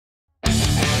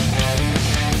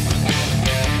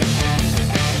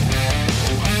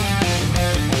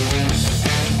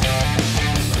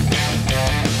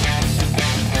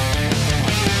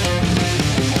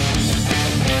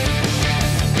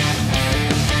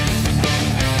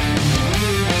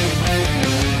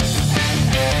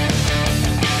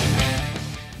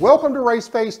Welcome to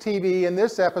Raceface TV in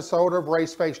this episode of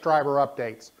Raceface Driver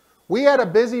Updates. We had a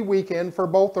busy weekend for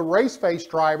both the Raceface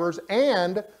drivers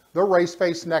and the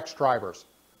Raceface Next drivers.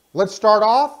 Let's start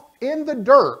off in the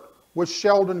dirt with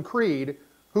Sheldon Creed,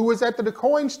 who was at the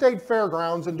DuQuoin State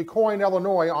Fairgrounds in DuQuoin,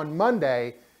 Illinois on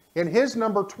Monday in his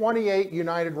number 28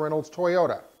 United Rentals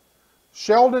Toyota.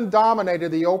 Sheldon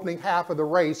dominated the opening half of the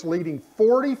race, leading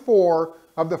 44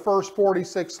 of the first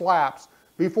 46 laps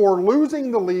before losing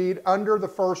the lead under the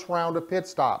first round of pit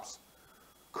stops.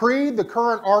 Creed, the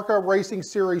current ARCA Racing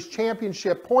Series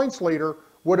championship points leader,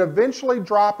 would eventually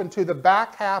drop into the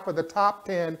back half of the top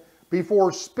 10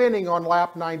 before spinning on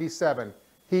lap 97.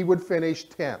 He would finish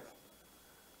 10th.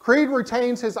 Creed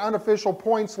retains his unofficial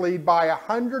points lead by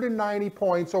 190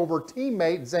 points over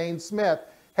teammate Zane Smith,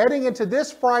 heading into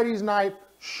this Friday's night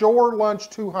Shore Lunch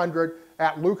 200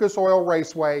 at Lucas Oil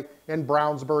Raceway in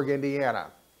Brownsburg, Indiana.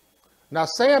 Now,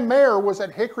 Sam Mayer was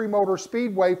at Hickory Motor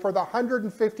Speedway for the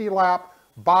 150-lap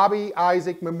Bobby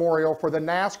Isaac Memorial for the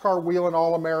NASCAR Whelen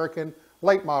All-American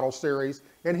Late Model Series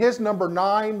in his number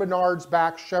 9 Menards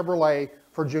back Chevrolet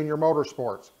for Junior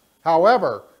Motorsports.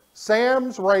 However,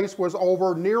 Sam's race was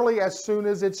over nearly as soon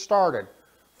as it started.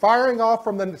 Firing off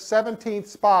from the 17th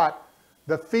spot,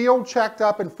 the field checked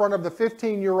up in front of the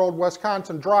 15-year-old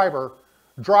Wisconsin driver.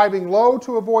 Driving low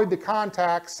to avoid the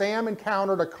contact, Sam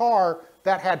encountered a car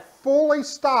that had fully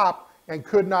stopped and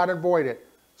could not avoid it,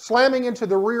 slamming into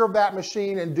the rear of that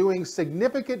machine and doing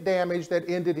significant damage that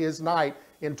ended his night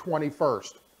in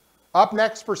 21st. Up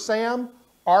next for Sam,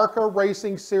 ARCA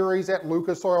Racing Series at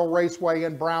Lucas Oil Raceway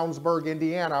in Brownsburg,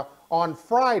 Indiana on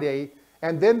Friday,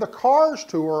 and then the Cars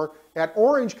Tour at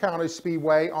Orange County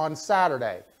Speedway on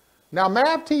Saturday. Now,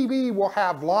 MAV TV will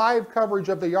have live coverage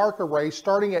of the ARCA race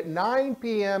starting at 9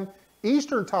 p.m.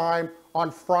 Eastern Time on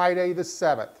Friday the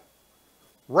 7th.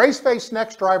 Raceface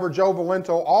Next driver Joe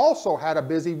Valento also had a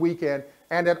busy weekend,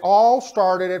 and it all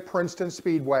started at Princeton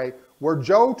Speedway, where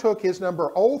Joe took his number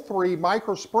 03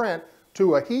 Micro Sprint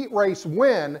to a heat race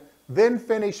win, then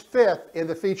finished 5th in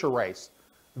the feature race.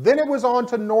 Then it was on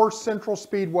to North Central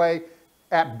Speedway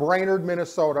at Brainerd,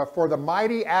 Minnesota for the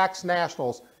Mighty Axe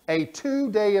Nationals, a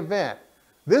 2-day event.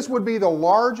 This would be the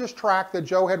largest track that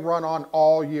Joe had run on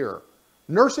all year.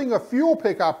 Nursing a fuel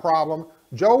pickup problem,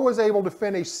 Joe was able to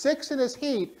finish 6th in his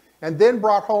heat and then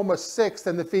brought home a 6th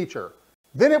in the feature.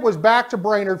 Then it was back to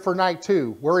Brainerd for night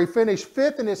 2, where he finished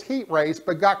 5th in his heat race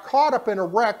but got caught up in a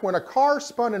wreck when a car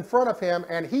spun in front of him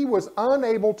and he was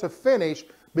unable to finish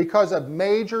because of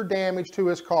major damage to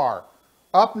his car.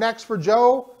 Up next for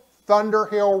Joe, Thunder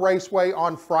Hill Raceway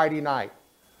on Friday night.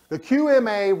 The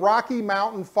QMA Rocky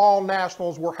Mountain Fall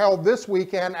Nationals were held this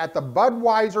weekend at the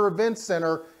Budweiser Event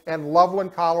Center in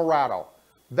Loveland, Colorado.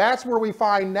 That's where we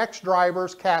find Next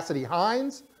drivers Cassidy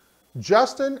Hines,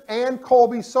 Justin, and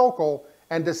Colby Sokol,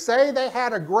 and to say they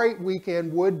had a great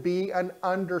weekend would be an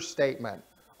understatement.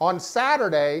 On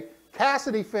Saturday,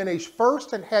 Cassidy finished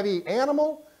 1st in Heavy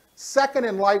Animal, 2nd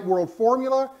in Light World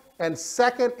Formula, and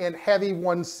 2nd in Heavy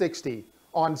 160.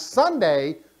 On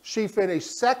Sunday, she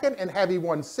finished 2nd in Heavy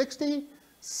 160,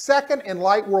 2nd in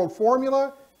Light World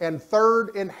Formula, and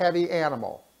 3rd in Heavy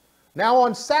Animal. Now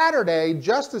on Saturday,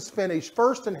 Justice finished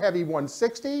 1st in Heavy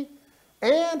 160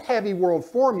 and Heavy World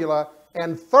Formula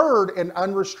and 3rd in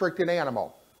Unrestricted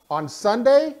Animal. On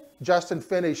Sunday, Justin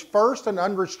finished 1st in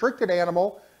Unrestricted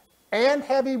Animal and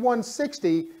Heavy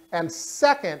 160 and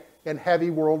 2nd in Heavy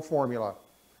World Formula.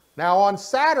 Now on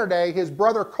Saturday, his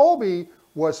brother Colby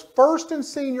was 1st in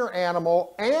Senior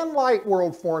Animal and Light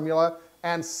World Formula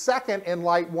and 2nd in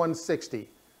Light 160.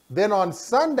 Then on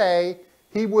Sunday,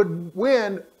 he would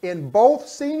win in both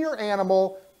Senior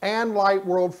Animal and Light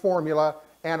World Formula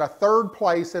and a 3rd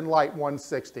place in Light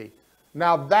 160.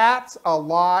 Now that's a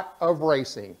lot of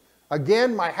racing.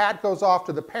 Again, my hat goes off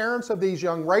to the parents of these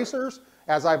young racers.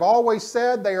 As I've always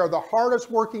said, they are the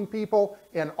hardest working people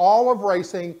in all of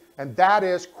racing, and that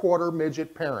is quarter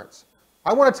midget parents.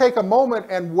 I want to take a moment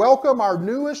and welcome our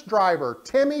newest driver,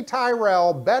 Timmy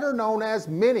Tyrell, better known as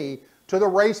Minnie, to the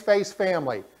Raceface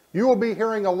family. You will be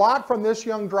hearing a lot from this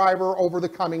young driver over the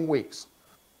coming weeks.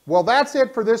 Well, that's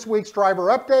it for this week's driver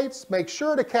updates. Make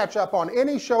sure to catch up on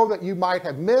any show that you might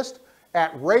have missed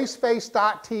at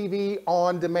raceface.tv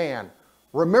on demand.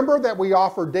 Remember that we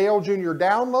offer Dale Jr.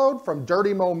 Download from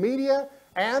Dirty Mo Media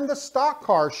and the Stock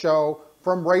Car Show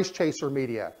from Race Chaser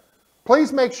Media.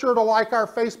 Please make sure to like our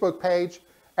Facebook page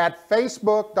at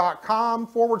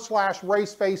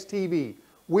facebook.com/RacefaceTV.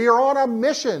 We are on a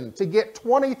mission to get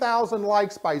 20,000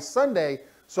 likes by Sunday,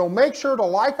 so make sure to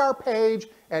like our page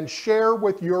and share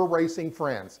with your racing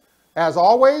friends. As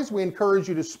always, we encourage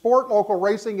you to support local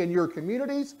racing in your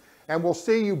communities, and we'll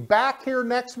see you back here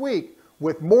next week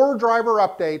with more driver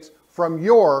updates from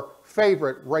your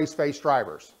favorite race face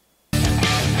drivers.